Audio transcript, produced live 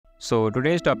So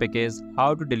today's topic is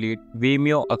how to delete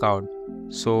Vimeo account.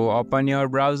 So open your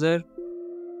browser.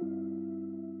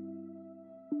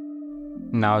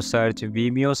 Now search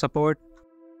Vimeo support.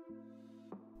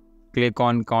 Click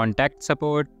on contact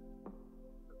support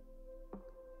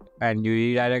and you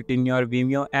redirect in your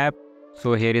Vimeo app.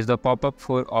 So here is the pop-up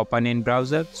for open in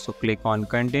browser. So click on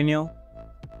continue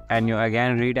and you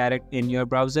again redirect in your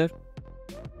browser.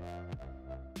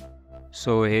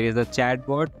 So here is the chat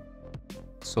bot.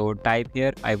 So type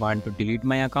here, I want to delete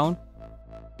my account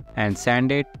and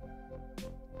send it.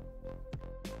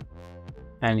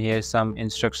 And here's some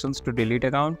instructions to delete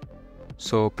account.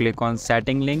 So click on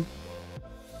setting link.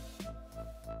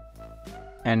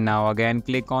 And now again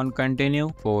click on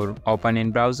continue for open in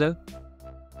browser.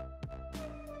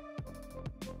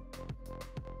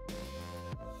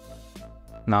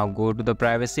 Now go to the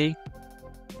privacy.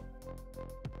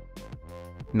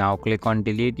 Now click on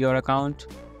delete your account.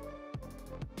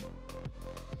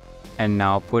 And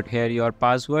now put here your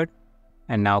password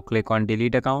and now click on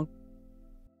delete account.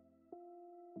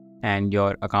 And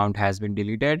your account has been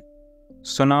deleted.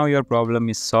 So now your problem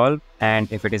is solved,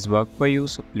 and if it is worked for you,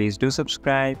 so please do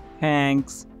subscribe.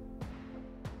 Thanks.